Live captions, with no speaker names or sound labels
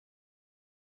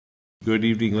Good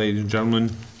evening, ladies and gentlemen,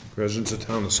 residents of the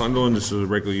town of Sunderland. This is a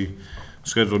regularly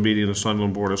scheduled meeting of the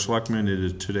Sunderland Board of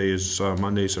Selectmen. Today is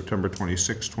Monday, September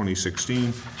 26,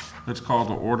 2016. Let's call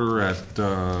to order at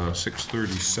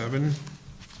 6:37.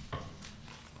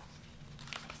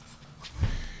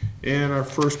 And our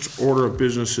first order of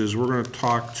business is we're going to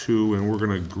talk to and we're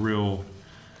going to grill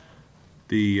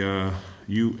the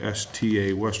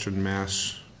USTA Western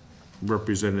Mass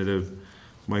representative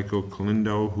Michael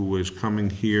Calindo, who is coming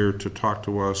here to talk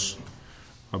to us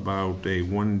about a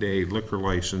one-day liquor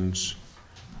license.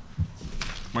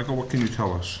 Michael, what can you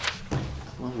tell us?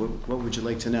 Well, what would you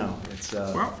like to know? It's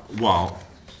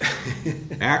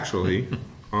actually, if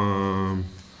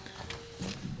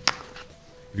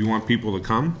you want people to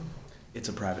come, it's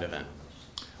a private event.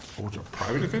 Oh, it's a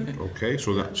private event. Okay,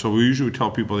 so we usually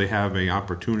tell people they have an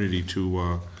opportunity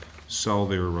to sell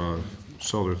their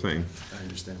thing. I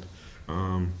understand.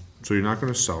 So you're not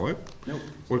going to sell it? Nope.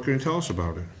 What can you tell us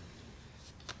about it?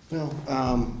 Well,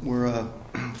 we're a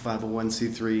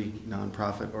 501c3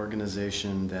 nonprofit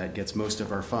organization that gets most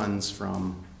of our funds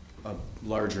from a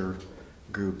larger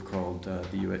group called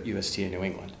the USTA New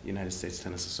England, United States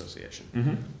Tennis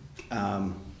Association.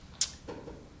 Mm-hmm.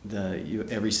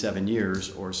 Every 7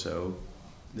 years or so,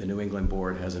 the New England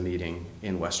board has a meeting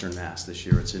in Western Mass. This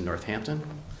year it's in Northampton.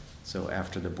 So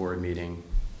after the board meeting,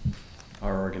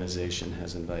 our organization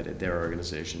has invited their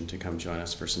organization to come join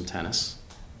us for some tennis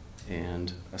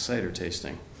and a cider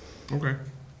tasting. Okay.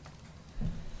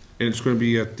 And it's going to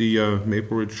be at the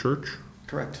Maple Ridge Church?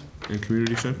 Correct. And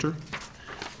Community Center?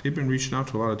 They've been reaching out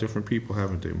to a lot of different people,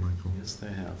 haven't they, Michael? Yes, they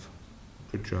have.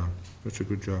 Good job. That's a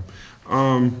good job.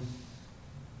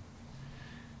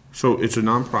 So it's a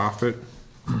nonprofit.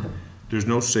 There's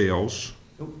no sales.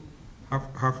 Nope.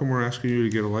 How come we're asking you to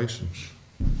get a license?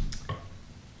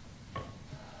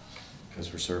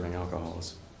 Because we're serving alcohol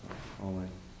all night.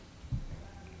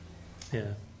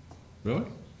 Yeah. Really?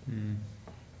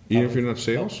 Even if you're not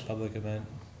sales? Public event.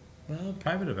 Well,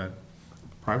 private event.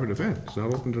 Private event. It's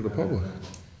not open to the public.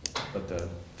 But the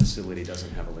facility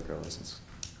doesn't have a liquor license.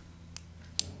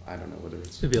 I don't know whether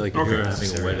it's... It'd be like if you're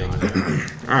having a wedding.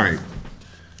 All right.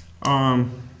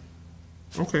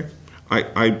 Okay.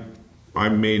 I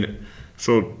made...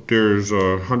 So there's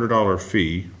a $100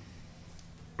 fee.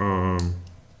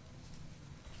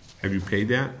 Have you paid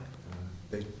that?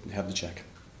 They have the check.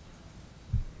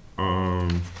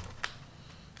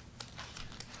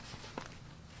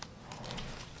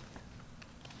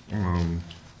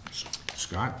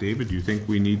 Scott, David, do you think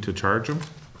we need to charge them?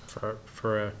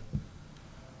 For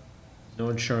no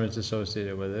insurance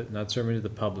associated with it, not serving to the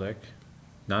public,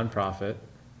 non-profit.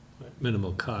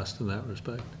 Minimal cost in that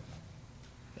respect.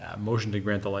 Motion to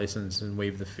grant the license and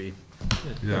waive the fee.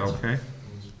 Is that okay?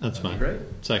 That's fine. Great.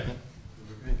 Second.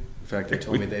 In fact, they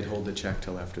told me they'd hold the check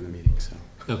till after the meeting, so.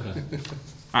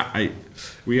 Okay.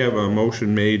 We have a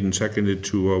motion made and seconded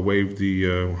to waive the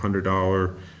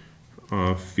 $100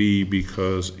 fee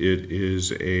because it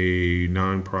is a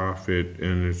non-profit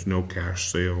and there's no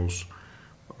cash sales.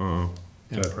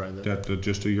 That's the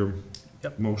gist of your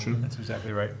motion? That's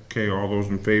exactly right. Okay, all those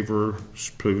in favor,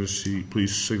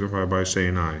 please signify by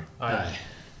saying aye. Aye.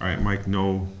 All right, Mike,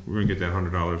 no, we're going to get that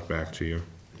 $100 back to you.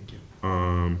 Thank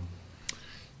you.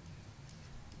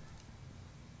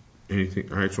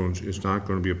 Anything? All right, so it's not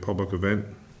going to be a public event.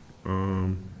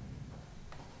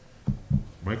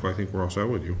 Michael, I think we're all set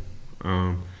with you.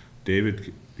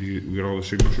 David, we got all the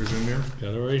signatures in there?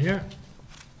 Got it right here.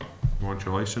 You want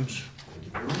your license? Thank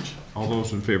you very much. All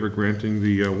those in favor granting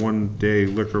the one-day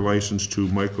liquor license to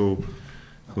Michael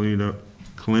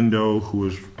Calindo, who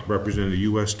is representing the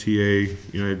USTA,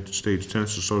 United States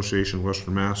Tennis Association,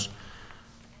 Western Mass.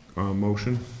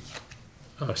 Motion?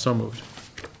 So moved.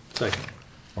 Second.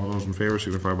 All those in favor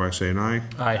signify by saying aye.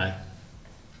 Aye.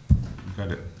 You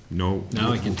got it. No.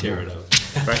 Now I can tear it out.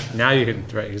 Right, now you can,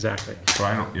 right, exactly. So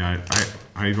I don't,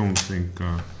 I don't think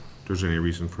there's any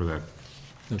reason for that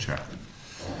check.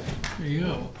 There you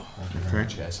go. Okay.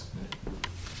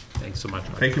 Thanks so much,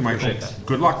 Mike. Thank you, Mike.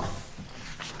 Good luck.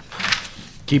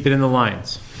 Keep it in the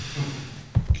lines.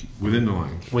 Within the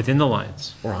lines. Within the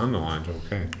lines. Or on the lines,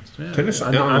 okay. Yeah. Tennis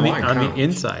On on the line the counts.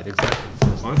 inside, exactly.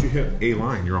 As long as you hit a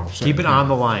line, you're all set. Keep it on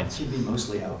the lines. Should be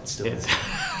mostly out, still. Yes.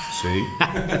 See?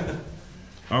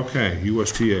 Okay,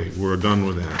 USTA, we're done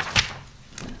with that.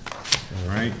 All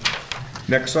right.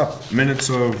 Next up, minutes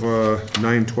of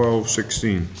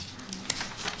 9/12/16.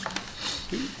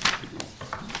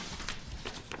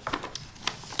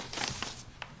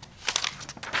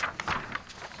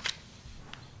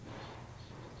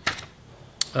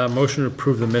 Motion to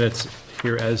approve the minutes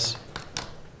here as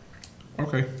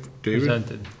Okay, David?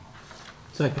 presented.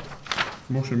 Second.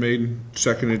 Motion made,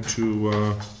 seconded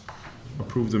to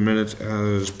approve the minutes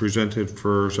as presented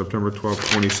for September 12th,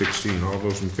 2016. All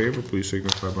those in favor, please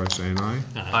signify by saying aye.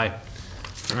 Aye.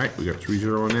 All right, we got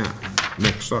 3-0 on that.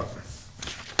 Next up.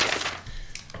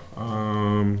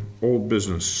 Old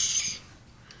business.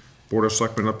 Board of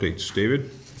Selectmen updates. David?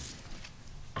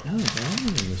 No,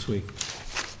 this week.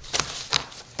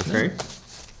 Okay.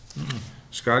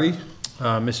 Scotty?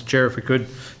 Mr. Chair, if we could,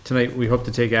 tonight, we hope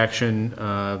to take action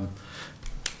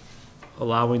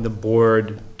allowing the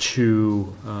board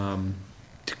to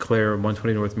declare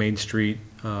 120 North Main Street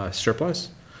surplus.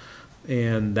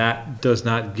 And that does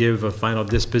not give a final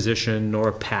disposition nor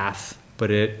a path,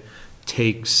 but it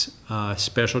takes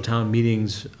special town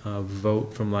meetings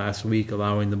vote from last week,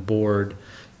 allowing the board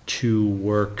to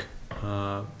work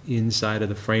inside of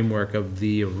the framework of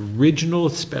the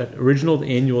original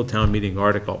annual town meeting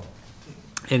article,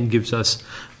 and gives us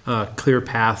a clear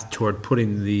path toward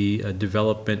putting the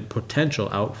development potential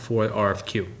out for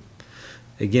RFQ.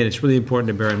 Again, it's really important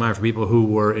to bear in mind for people who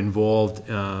were involved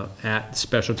at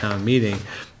special town meeting,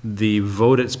 the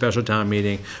vote at special town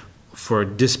meeting for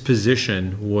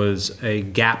disposition was a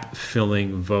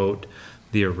gap-filling vote.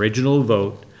 The original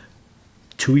vote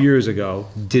 2 years ago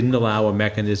didn't allow a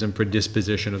mechanism for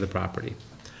disposition of the property.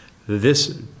 This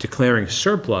declaring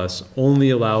surplus only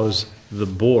allows the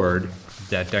board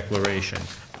that declaration.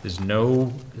 There's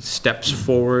no steps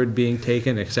forward being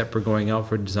taken except for going out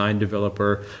for design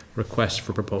developer requests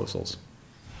for proposals.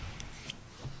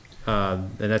 And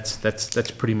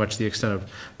that's pretty much the extent of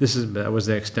that was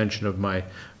the extension of my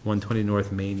 120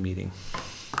 North Main meeting.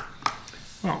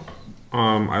 Well,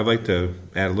 I'd like to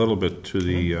add a little bit to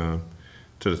the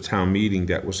town meeting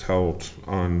that was held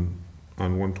on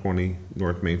 120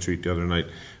 North Main Street the other night.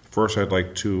 First, I'd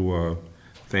like to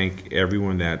thank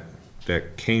everyone that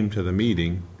came to the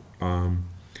meeting.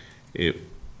 It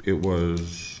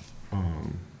was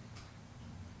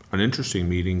an interesting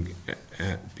meeting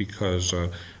because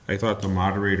I thought the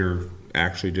moderator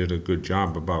actually did a good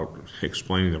job about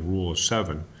explaining the rule of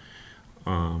 7.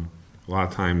 A lot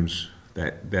of times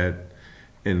that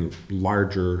in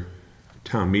larger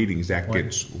town meetings that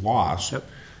gets lost. Yep.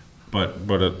 But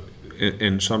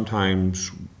and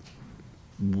sometimes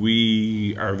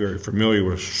we are very familiar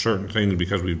with certain things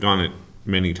because we've done it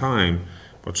many times,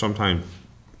 but sometimes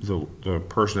the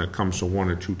person that comes to 1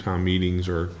 or 2 town meetings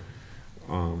or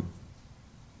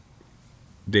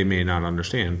they may not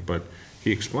understand, but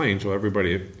he explained so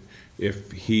everybody,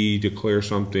 if he declares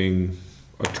something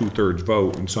a 2/3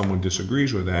 vote and someone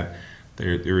disagrees with that,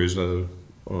 there is a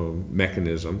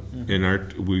mechanism in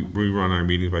we run our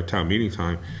meetings by town meeting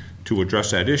time to address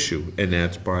that issue, and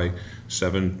that's by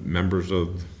 7 members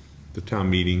of the town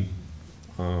meeting,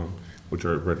 which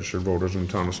are registered voters in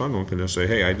the town of Sunderland, can just say,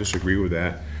 hey, I disagree with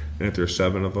that, and if there's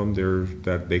 7 of them,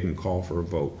 that they can call for a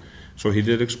vote. So he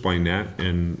did explain that,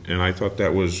 and I thought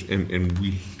that was, and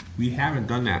we haven't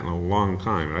done that in a long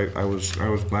time. I was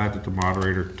glad that the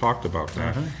moderator talked about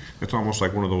that. It's almost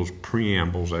like one of those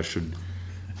preambles that should.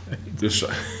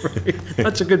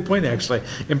 That's a good point, actually.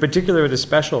 In particular, with a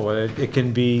special, it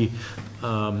can be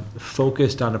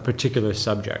focused on a particular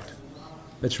subject.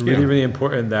 It's really, really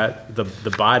important that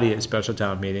the body at special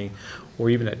town meeting, or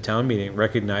even at town meeting,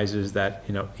 recognizes that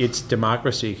its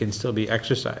democracy can still be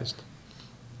exercised.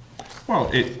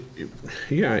 Well, and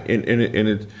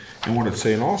what it's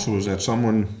saying also is that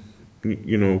someone,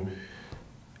 a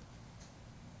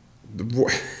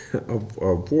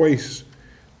voice.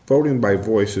 Voting by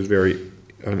voice is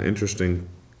an interesting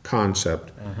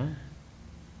concept.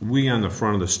 We on the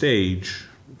front of the stage,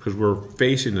 because we're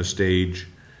facing the stage,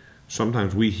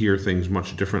 sometimes we hear things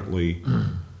much differently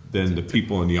than the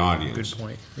people in the audience. Good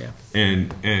point. Yeah.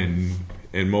 And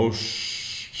most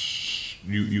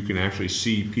you can actually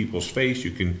see people's face.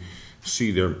 You can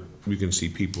see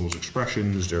people's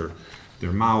expressions, their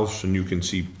mouths, and you can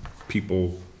see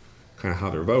people kind of how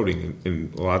they're voting.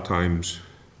 And a lot of times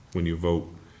when you vote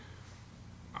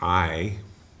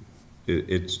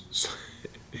it's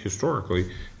historically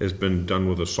has been done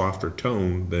with a softer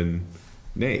tone than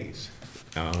nays.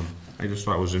 I just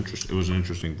thought it was interesting. It was an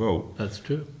interesting vote. That's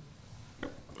true.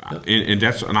 And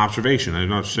that's an observation. I'm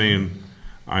not saying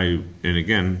and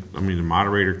again, I mean, the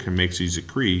moderator can make these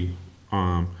agree,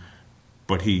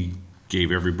 but he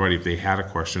gave everybody, if they had a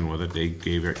question with it, he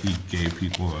gave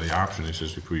people the option. He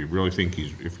says, if you really think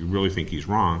he's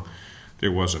wrong,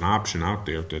 there was an option out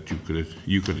there that you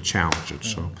could have challenged it.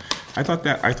 So I thought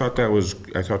that was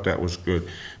good.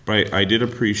 But I did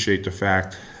appreciate the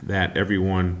fact that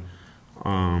everyone,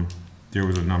 there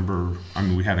was a number. I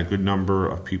mean, we had a good number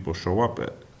of people show up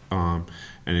and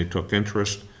they took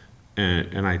interest.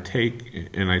 and I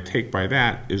take by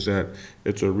that is that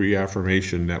it's a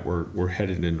reaffirmation that we're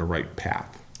headed in the right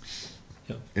path.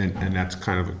 Yep. And that's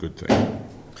kind of a good thing.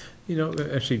 You know,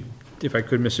 actually, if I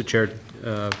could, Mr. Chair,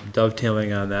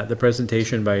 dovetailing on that, the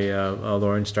presentation by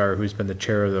Lauren Starr, who's been the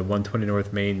chair of the 120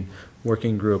 North Main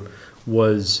Working Group,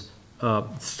 was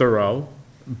thorough,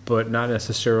 but not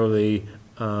necessarily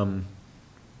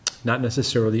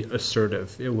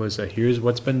assertive. It was here's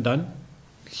what's been done,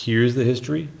 here's the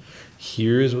history,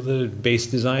 here's what the base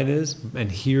design is,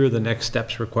 and here are the next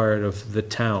steps required of the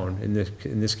town, in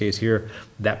this case here,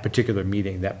 that particular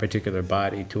meeting, that particular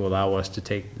body, to allow us to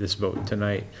take this vote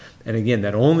tonight. And again,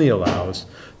 that only allows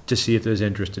to see if there's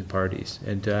interested parties.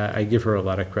 And I give her a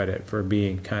lot of credit for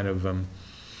being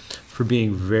for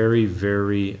being very,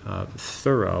 very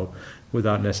thorough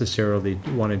without necessarily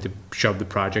wanting to shove the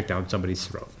project down somebody's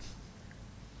throat.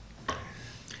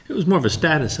 It was more of a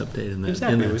status update in that.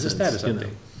 Exactly, in that it was a sense, status you know,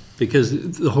 update.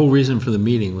 because the whole reason for the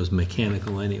meeting was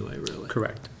mechanical anyway, really.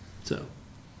 Correct. So,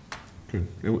 Good.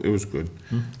 It was good.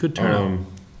 good turnout.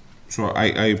 So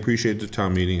I appreciate the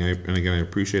town meeting, and again, I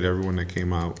appreciate everyone that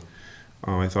came out.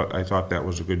 I thought that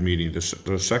was a good meeting.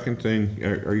 The second thing,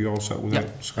 are you all set with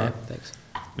that, Scott? Thanks.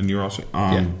 And you're all set?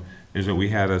 Yeah. Is that we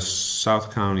had a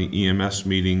South County EMS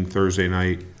meeting Thursday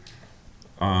night.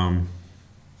 I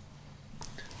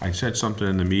said something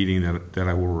in the meeting that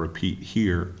I will repeat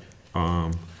here.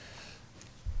 And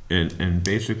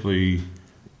basically,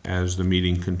 as the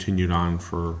meeting continued on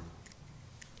for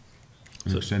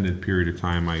an extended period of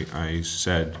time, I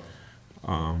said,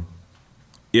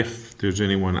 if there's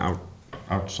anyone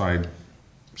outside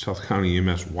South County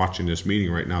EMS watching this meeting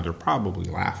right now, they're probably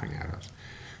laughing at us,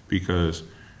 because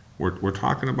we're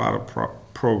talking about a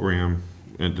program,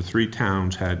 and the 3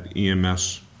 towns had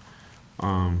EMS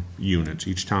units.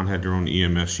 Each town had their own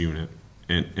EMS unit,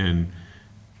 and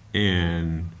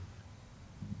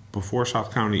before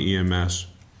South County EMS,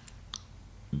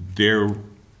 there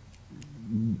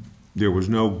was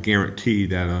no guarantee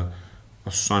that a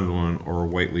Sunderland or a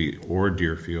Whiteley or a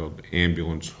Deerfield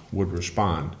ambulance would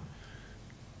respond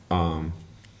at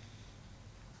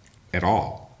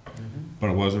all.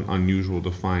 But it wasn't unusual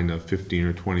to find a 15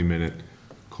 or 20-minute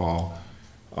call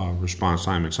response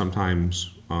time, and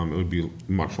sometimes it would be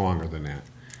much longer than that.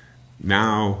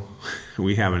 Now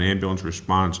we have an ambulance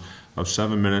response of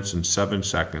 7 minutes and 7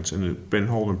 seconds, and it's been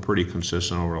holding pretty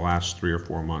consistent over the last 3 or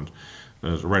 4 months.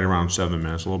 It's right around 7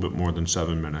 minutes, a little bit more than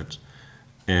 7 minutes.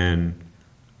 And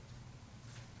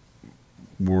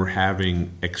we're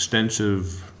having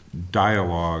extensive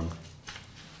dialogue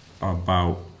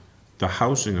about the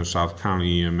housing of South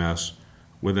County EMS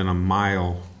within a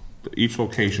mile. Each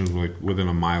location is like within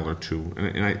a mile or two,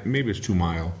 and maybe it's 2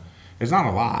 miles. It's not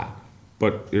a lot,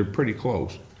 but they're pretty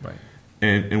close. Right.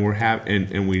 And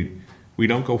we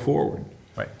don't go forward.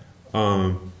 Right.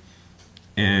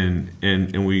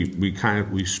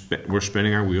 We're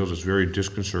spinning our wheels. It's very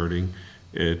disconcerting.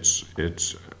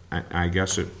 I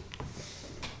guess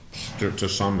to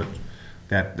some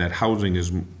that housing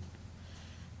is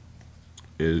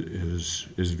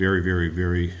very, very,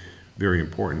 very, very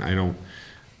important.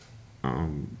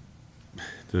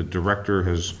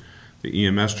 The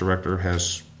EMS director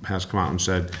has come out and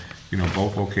said,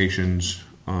 both locations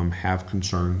have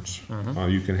concerns.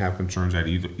 You can have concerns at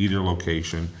either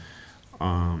location,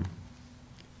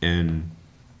 and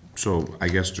so I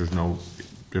guess there's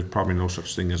probably no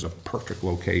such thing as a perfect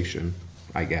location,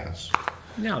 I guess.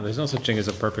 No, there's no such thing as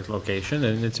a perfect location,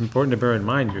 and it's important to bear in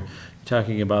mind you're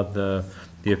talking about the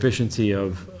efficiency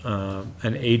of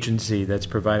an agency that's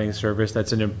providing service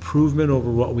that's an improvement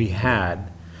over what we had,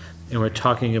 and we're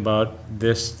talking about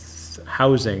this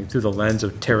housing through the lens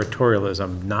of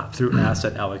territorialism, not through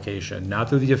asset allocation, not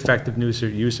through the effective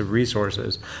use of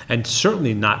resources, and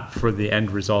certainly not for the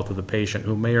end result of the patient,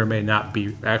 who may or may not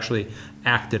be actually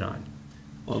acted on.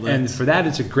 well, And for that,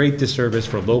 it's a great disservice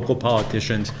for local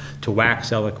politicians to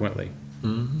wax eloquently.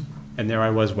 Mm-hmm. And there I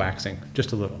was waxing,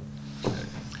 just a little.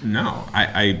 No,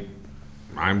 I'm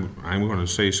going to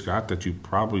say, Scott, that you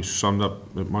probably summed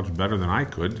up it much better than I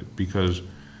could, because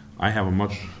I have a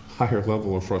much higher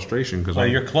level of frustration because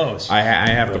you're close. I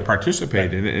have to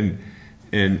participate in it,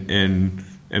 and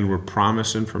we're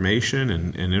promised information,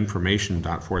 and information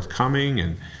not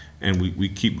forthcoming, and we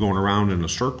keep going around in a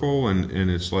circle, and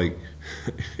it's like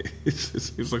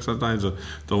it's like sometimes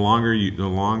the longer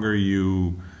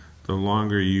you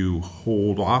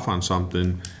hold off on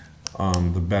something,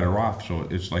 the better off. So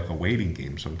it's like a waiting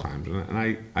game sometimes,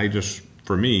 and I just,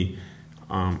 for me,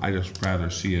 I just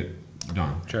rather see it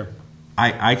done. Sure.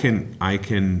 I can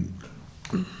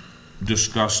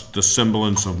discuss the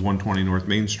semblance of 120 North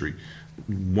Main Street.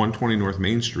 120 North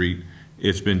Main Street,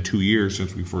 it's been 2 years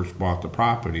since we first bought the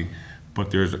property,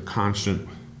 but there's a constant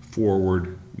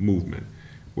forward movement.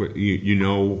 You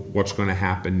know what's going to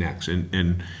happen next,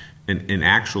 and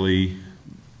actually,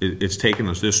 it's taken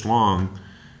us this long.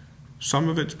 Some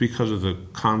of it's because of the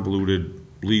convoluted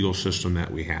legal system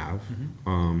that we have.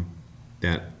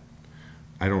 That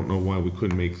I don't know why we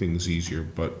couldn't make things easier,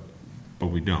 but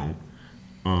we don't.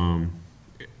 And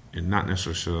not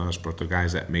necessarily us, but the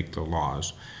guys that make the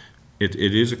laws. It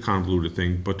is a convoluted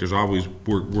thing, but there's always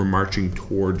we're marching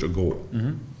towards a goal.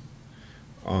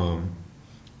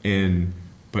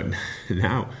 But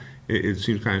now it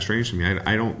seems kind of strange to me.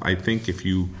 I think if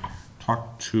you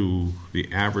talk to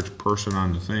the average person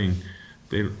on the thing,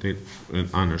 they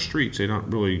on their streets, they don't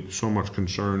really so much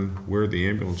concern where the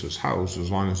ambulance is housed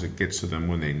as long as it gets to them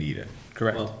when they need it.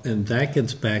 Correct. Well, and that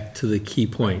gets back to the key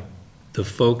point. The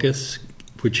focus,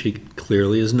 which he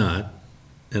clearly is not,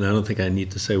 and I don't think I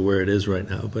need to say where it is right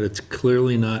now, but it's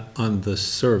clearly not on the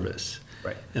service.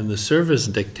 Right. And the service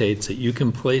dictates that you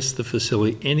can place the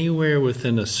facility anywhere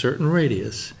within a certain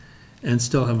radius and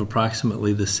still have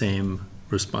approximately the same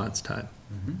response time.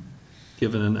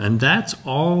 And that's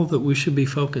all that we should be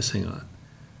focusing on.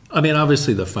 I mean,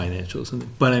 obviously the financials,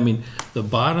 but I mean, the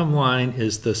bottom line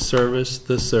is the service,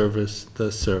 the service,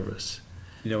 the service.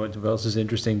 You know what else is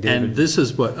interesting, David? And this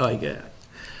is what I get.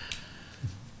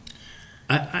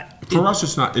 For us,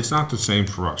 it's not the same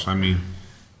for us. I mean,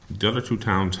 the other two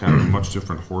towns have a much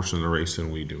different horse in the race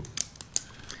than we do.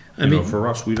 You know, for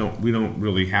us, we don't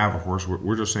really have a horse.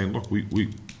 We're just saying, look, we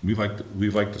like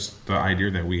the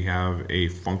idea that we have a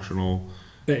functional,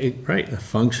 Right, a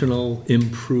functional,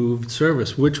 improved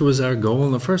service, which was our goal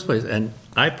in the first place. And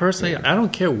I personally, I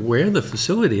don't care where the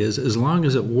facility is, as long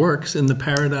as it works in the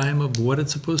paradigm of what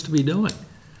it's supposed to be doing.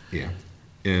 yeah.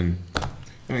 And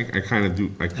I kind of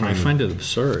do. I find it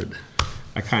absurd.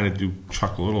 I kind of do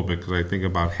chuckle a little bit because I think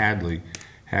about Hadley.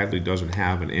 Hadley doesn't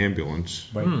have an ambulance.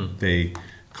 Right. They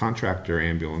contract their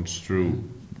ambulance through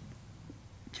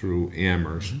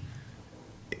Amherst.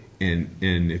 And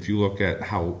if you look at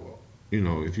how,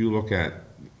 if you look at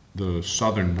the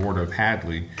Southern Board of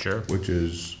Hadley, Sure. which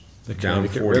is The down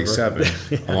Connecticut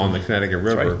 47 along the Connecticut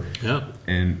River, right. Yeah.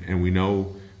 and we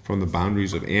know from the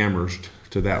boundaries of Amherst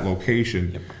to that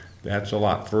location, that's a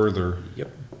lot further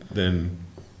than,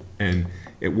 and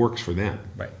it works for them.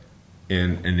 Right.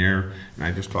 And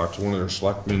I just talked to one of their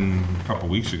selectmen a couple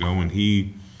weeks ago, and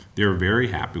they're very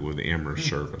happy with the Amherst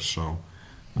service. So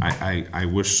I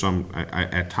wish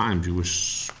at times you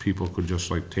wish people could just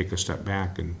like take a step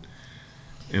back and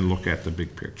look at the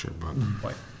big picture. But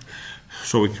Right.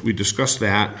 so we discussed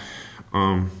that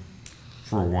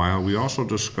for a while. We also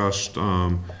discussed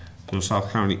the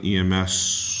South County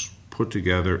EMS put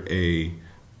together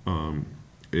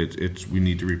we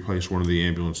need to replace one of the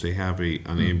ambulance. They have an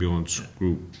ambulance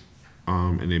group,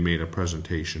 and they made a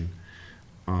presentation,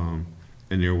 and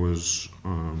there was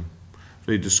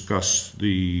they discussed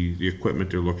the equipment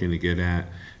they're looking to get at,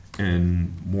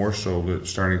 and more so they're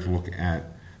starting to look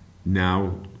at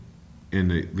now in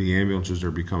the ambulances.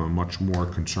 They're becoming much more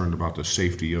concerned about the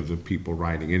safety of the people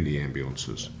riding in the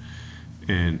ambulances,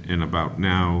 and about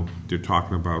now they're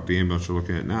talking about the ambulance they're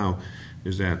looking at now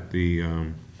is that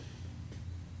the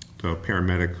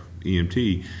paramedic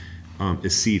EMT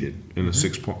is seated in a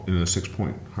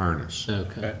 6-point harness.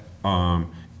 Okay.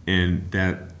 And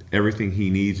that everything he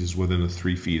needs is within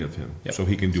 3 feet of him, so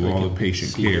he can do all the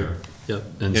patient care. Yep,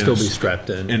 and still be strapped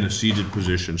in. In a seated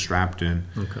position, strapped in.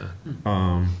 Okay.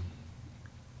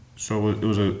 So it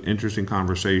was an interesting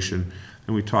conversation,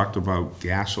 and we talked about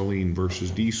gasoline versus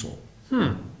diesel.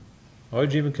 Why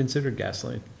would you even consider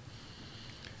gasoline?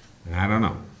 I don't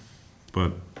know,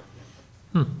 but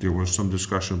there was some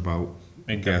discussion about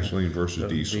gasoline versus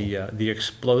diesel. The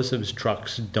explosives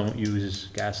trucks don't use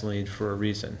gasoline for a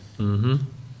reason.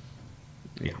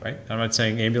 Yeah. Right? I'm not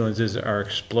saying ambulances are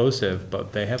explosive,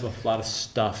 but they have a lot of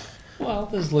stuff. Well,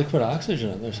 there's liquid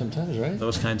oxygen in there sometimes, right?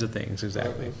 Those kinds of things,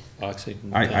 exactly.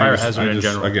 Oxygen. Fire hazard in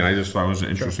general. Again, I just thought it was an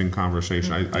interesting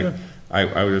conversation.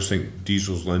 I would just think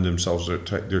diesels lend themselves to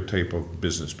their type of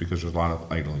business because there's a lot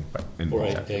of idling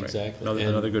involved. Right, exactly.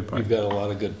 Another good point. You've got a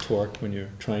lot of good torque when you're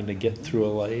trying to get through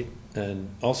a light, and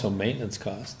also maintenance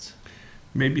costs.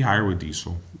 Maybe higher with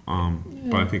diesel,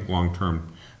 but I think long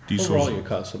term, diesels. Overall, your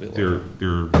costs will be lower.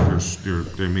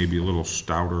 They may be a little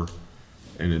stouter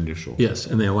in initial. Yes,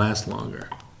 and they last longer.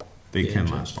 They can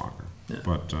engine. last longer. Yeah.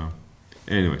 But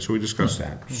anyway, so we discussed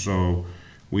that. So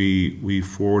we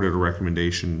forwarded a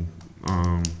recommendation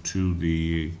to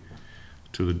the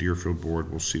Deerfield board.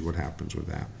 We'll see what happens with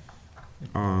that.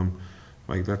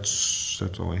 That's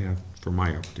all I have for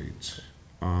my updates.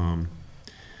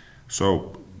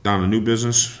 So, down to new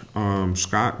business,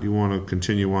 Scott, you want to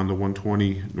continue on to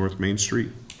 120 North Main Street?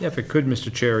 Yeah, if it could,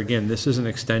 Mr. Chair, again, this is an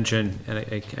extension, and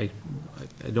I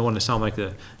don't want to sound like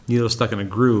the needle stuck in a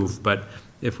groove, but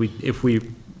if we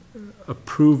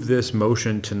approve this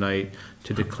motion tonight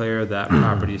to declare that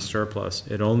property surplus,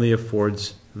 it only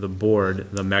affords the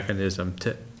board the mechanism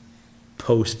to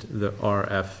post the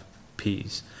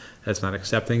RFPs. That's not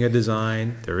accepting a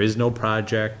design. There is no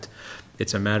project.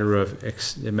 It's a matter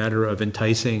of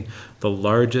enticing the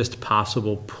largest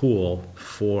possible pool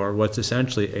for what's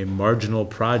essentially a marginal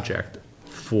project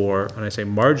for, and I say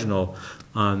marginal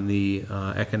on the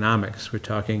economics, we're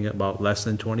talking about less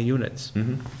than 20 units.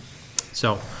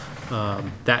 So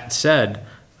that said,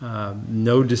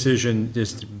 no decision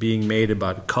is being made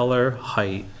about color,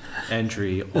 height,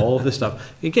 entry, all of this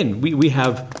stuff. Again, we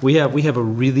have a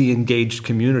really engaged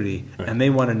community, and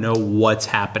they want to know what's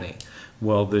happening.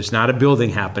 Well, there's not a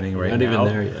building happening right now. Not even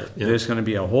there yet. Yeah. There's going to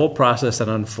be a whole process that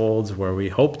unfolds where we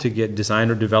hope to get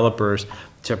designer developers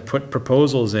to put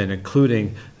proposals in,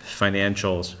 including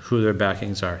financials, who their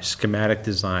backings are, schematic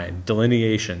design,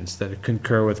 delineations that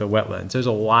concur with the wetlands. There's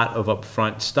a lot of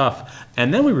upfront stuff.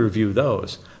 And then we review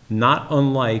those, not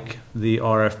unlike the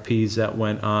RFPs that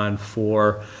went on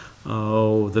for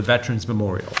the Veterans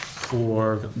Memorial,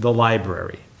 for the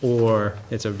library, or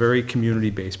it's a very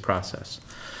community-based process.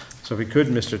 So if we could,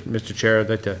 Mr. Chair, I'd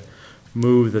like to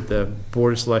move that the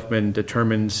Board of Selectmen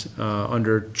determines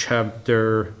under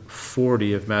Chapter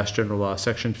 40 of Mass General Law,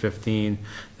 Section 15,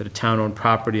 that a town-owned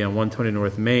property on 120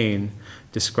 North Main,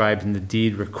 described in the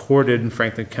deed recorded in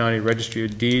Franklin County Registry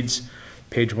of Deeds,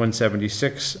 page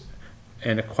 176,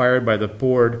 and acquired by the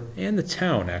board and the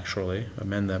town, actually,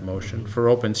 amend that motion, for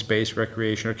open space,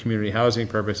 recreation, or community housing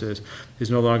purposes,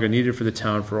 is no longer needed for the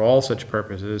town for all such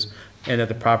purposes, and that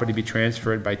the property be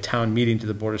transferred by town meeting to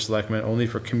the Board of Selectmen only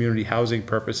for community housing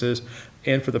purposes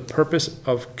and for the purpose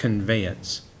of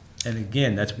conveyance. And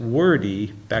again, that's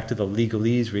wordy, back to the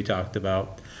legalese we talked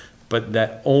about, but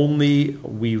that only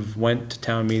we went to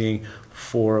town meeting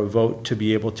for a vote to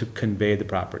be able to convey the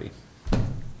property.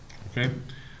 Okay.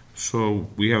 So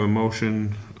we have a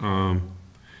motion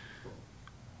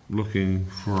looking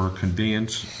for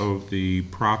conveyance of the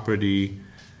property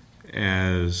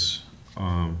as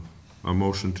a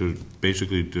motion to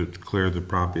basically declare the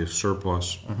property as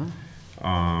surplus.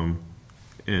 And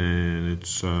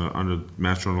it's under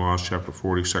Mass General Laws, Chapter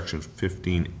 40, Section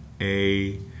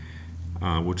 15A,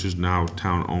 which is now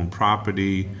town-owned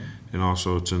property, and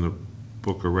also it's in the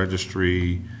Book of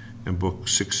Registry and Book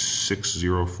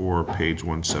 6604, page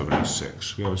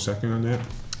 176. We have a second on that?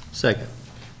 Second.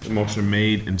 The motion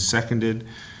made and seconded,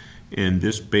 and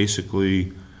this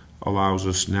basically allows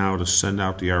us now to send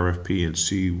out the RFP and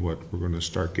see what we're going to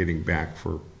start getting back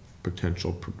for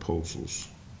potential proposals.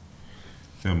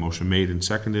 A motion made and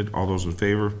seconded. All those in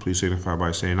favor, please signify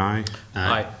by saying aye.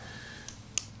 Aye.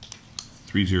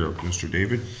 3-0. Mr.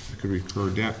 David, could we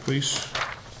record that, please?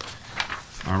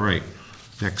 All right.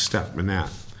 Next step in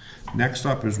that. Next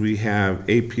up is we have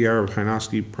APR of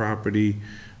Hynoski property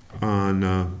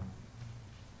on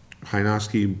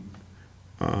Hynoski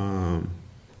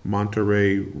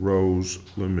Monterey Rose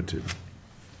Limited.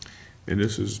 And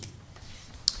this is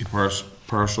a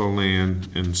parcel of land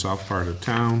in the south part of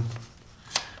town.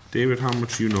 David, how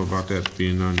much do you know about that,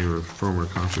 being on your former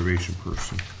conservation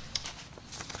person?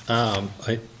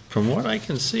 From what I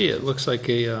can see, it looks like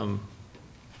a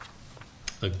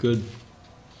good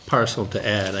parcel to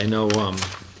add. I know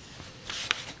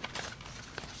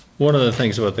one of the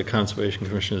things about the Conservation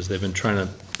Commission is they've been trying to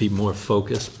be more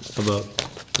focused about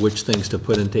which things to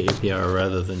put into APR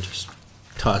rather than just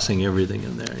tossing everything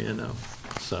in there, you know.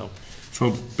 So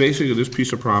basically, this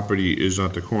piece of property is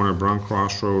at the corner of Brown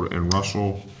Cross Road and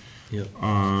Russell. yep.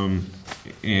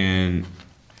 And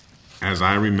as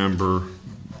I remember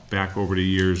back over the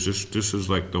years, this is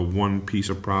like the one piece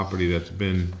of property that's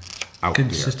been out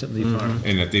Consistently farmed. there,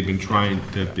 and that they've been trying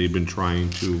to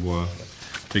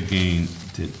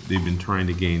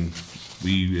gain.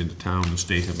 We in the town, the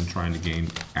state have been trying to gain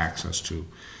access to,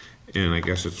 and I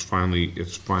guess it's finally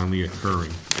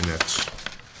occurring, and that's.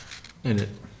 And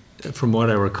from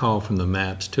what I recall from the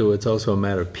maps too, it's also a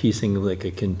matter of piecing like a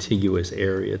contiguous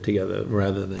area together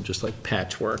rather than just like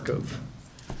patchwork of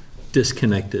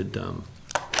disconnected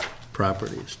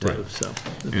properties too. Right. So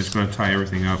And it's going to tie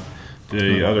everything up.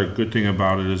 The other good thing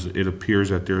about it is it appears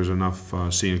that there's enough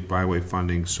scenic byway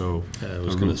funding, so I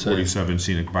was the gonna Route say. 47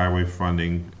 scenic byway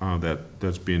funding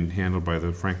that's being handled by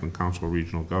the Franklin Council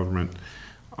Regional Government,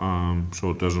 so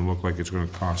it doesn't look like it's going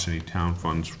to cost any town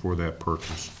funds for that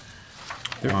purchase.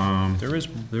 There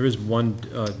is one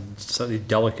slightly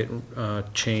delicate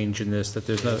change in this, that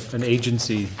there's not an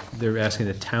agency, they're asking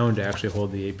the town to actually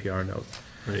hold the APR note.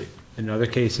 Right. In other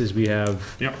cases, we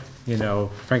have, Yep. you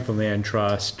know, Franklin Land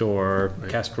Trust or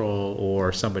Right. Kestrel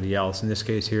or somebody else. In this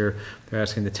case here, they're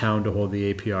asking the town to hold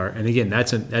the APR. And again,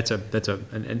 that's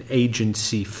an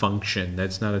agency function.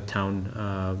 That's not a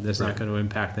town, that's not Right. gonna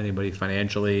impact anybody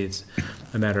financially. It's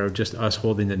a matter of just us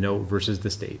holding the note versus the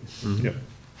state. Yep.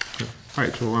 All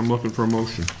right, so I'm looking for a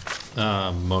motion.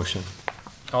 Motion.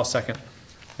 I'll second.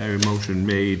 I have a motion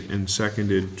made and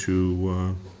seconded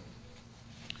to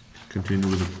continue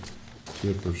with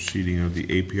the proceeding of the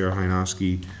APR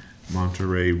Hynoski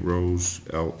Monterey Rose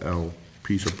LL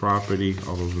piece of property.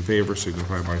 All those in favor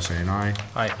signify by saying aye.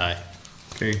 Aye.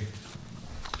 Okay,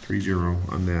 3-0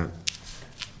 on that.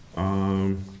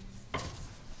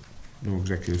 No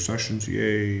executive sessions,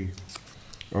 yay.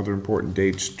 Other important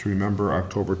dates to remember,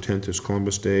 October 10th is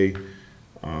Columbus Day.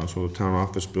 So the town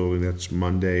office building, that's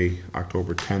Monday,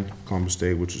 October 10th, Columbus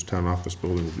Day, which is town office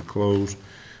building will be closed.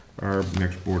 Our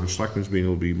next Board of Selectmen's meeting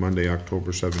will be Monday,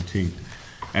 October 17th.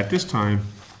 At this time,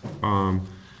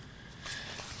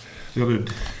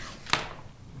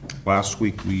 last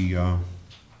week, we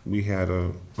had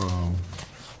a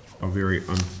very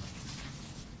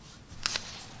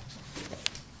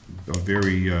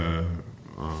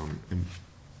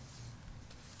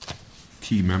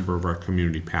key member of our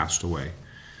community passed away,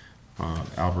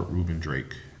 Albert Reuben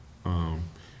Drake.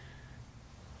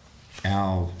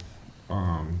 Al,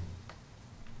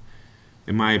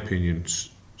 in my opinion,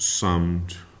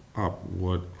 summed up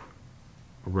what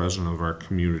a resident of our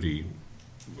community,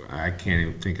 I can't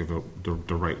even think of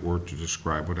the right word to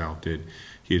describe what Al did.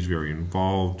 He is very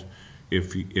involved.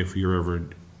 If you're ever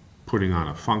putting on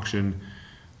a function,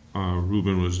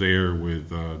 Reuben was there with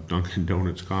Dunkin'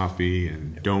 Donuts coffee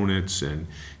and donuts, and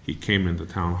he came into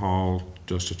Town Hall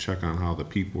just to check on how the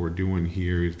people were doing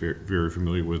here. He's very, very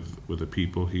familiar with the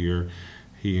people here.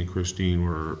 He and Christine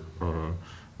were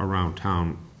around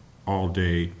town all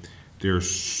day. Their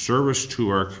service to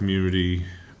our community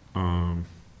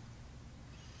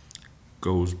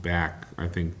goes back, I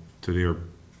think, to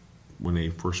when they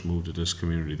first moved to this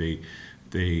community.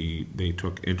 They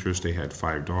took interest. They had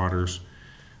 5 daughters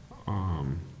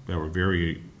that were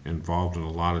very involved in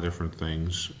a lot of different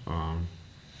things.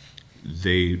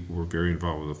 They were very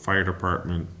involved with the fire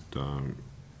department,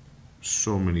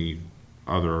 so many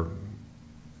other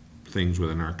things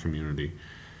within our community.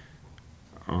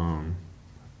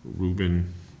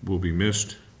 Reuben will be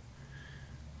missed.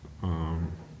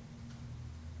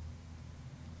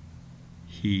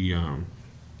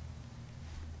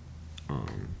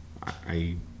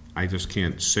 I just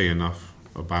can't say enough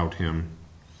about him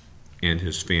and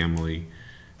his family,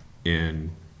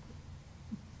 and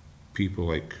people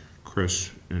like Chris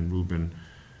and Reuben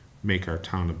make our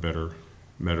town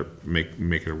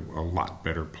make it a lot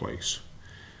better place.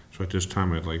 So at this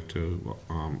time, I'd like to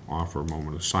offer a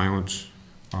moment of silence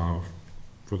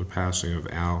for the passing of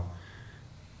Al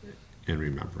in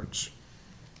remembrance.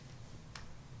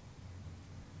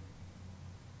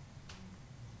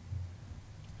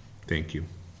 Thank you.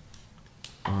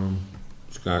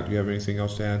 Scott, do you have anything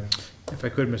else to add? If I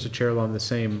could, Mr. Chair, along the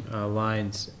same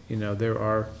lines, you know, there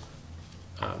are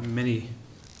many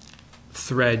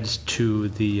threads to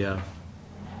the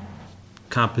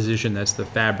composition that's the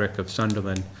fabric of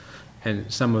Sunderland,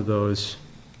 and some of those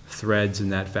threads in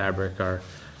that fabric have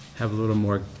a little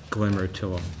more glimmer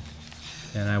to them.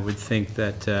 And I would think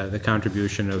that the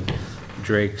contribution of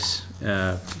Drake's,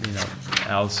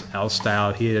 Al's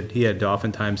style, he had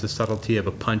oftentimes the subtlety of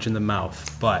a punch in the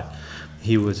mouth, but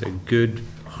he was a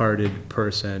good-hearted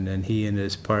person, and he and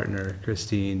his partner,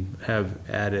 Christine, have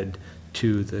added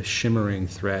to the shimmering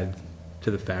thread to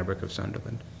the fabric of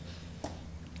Sunderland. I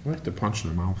like the punch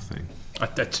in the mouth thing.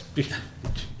 You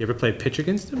ever play pitch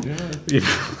against him? Yeah.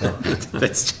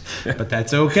 But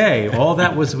that's okay. All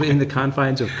that was in the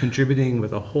confines of contributing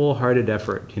with a wholehearted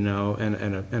effort, you know, and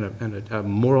a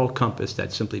moral compass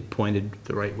that simply pointed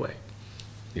the right way.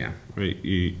 Yeah,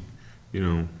 you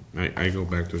know, I go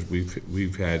back to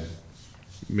we've had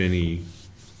many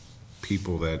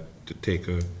people that take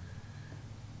a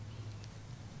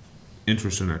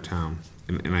interest in our town,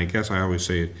 and I guess I always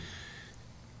say it.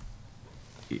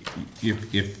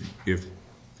 If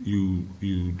you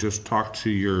just talk to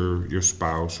your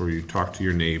spouse or you talk to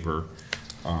your neighbor,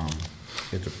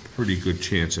 it's a pretty good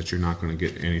chance that you're not going to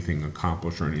get anything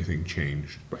accomplished or anything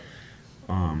changed.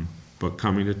 But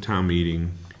coming to town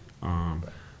meeting,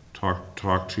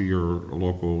 talk to your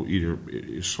local either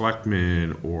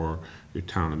selectman or your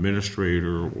town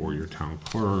administrator or your town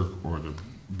clerk or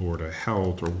Board of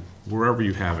Health, or wherever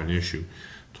you have an issue,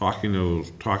 talking to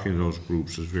those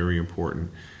groups is very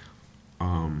important.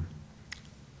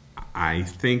 I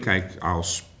think I'll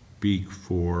speak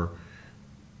for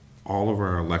all of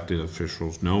our elected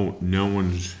officials. No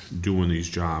one's doing these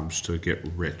jobs to get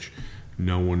rich.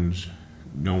 No one's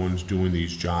doing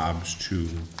these jobs to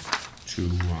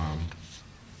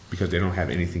because they don't have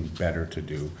anything better to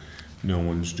do. No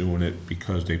one's doing it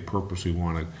because they purposely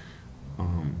want to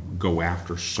go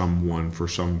after someone for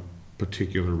some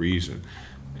particular reason.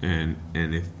 And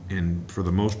for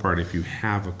the most part, if you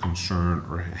have a concern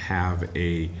or have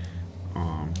a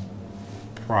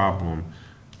problem,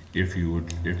 if you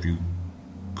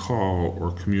call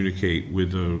or communicate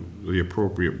with the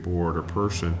appropriate board or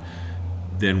person,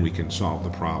 then we can solve the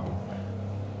problem.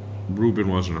 Ruben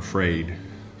wasn't afraid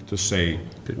to say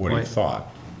what he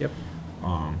thought. Yep.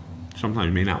 Sometimes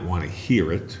you may not want to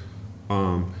hear it,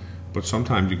 but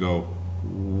sometimes you go,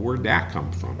 where'd that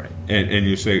come from? Right. And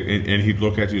you say, and he'd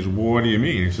look at you and say, well, what do you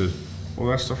mean? He says, well,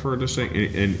 that's the furthest thing.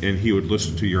 And he would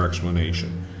listen to your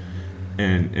explanation.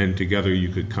 And together you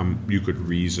could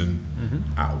reason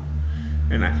out.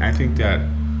 And I think that,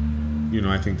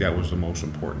 I think that was the most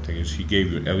important thing, is at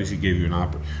least he gave you an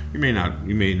opportunity.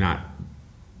 You may not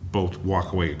both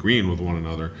walk away agreeing with one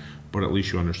another, but at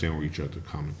least you understand where each other are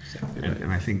coming. Exactly right.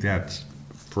 And I think that's,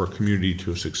 for a community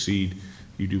to succeed,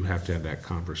 you do have to have that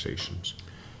conversations.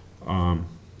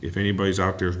 If anybody's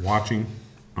out there watching,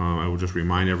 I will just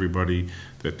remind everybody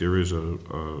that there is a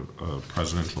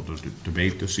presidential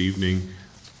debate this evening.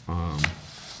 I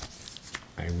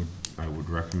would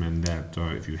recommend that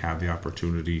if you have the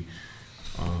opportunity,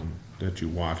 that you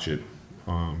watch it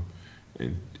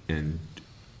and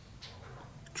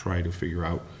try to figure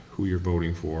out who you're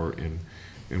voting for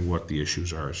and what the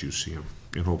issues are as you see them.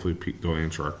 And hopefully they'll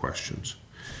answer our questions.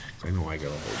 I know I got a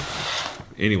whole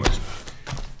bunch. Anyways.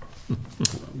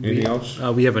 Anything else?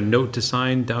 We have a note to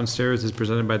sign downstairs, as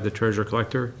presented by the treasurer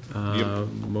collector. Yep.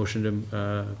 Motion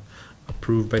to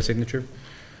approve by signature.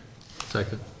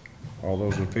 Second. All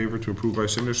those in favor to approve by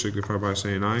signature signify by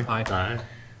saying aye. Aye.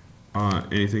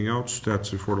 Anything else? That's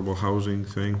the affordable housing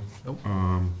thing. Nope.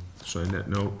 Sign that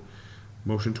note.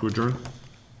 Motion to adjourn?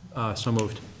 So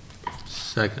moved.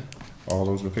 Second. All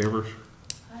those in favor?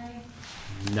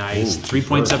 Nice. Oh,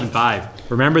 3.75.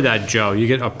 Remember that, Joe. You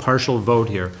get a partial vote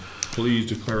here. Please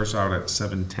declare us out at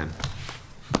 7:10.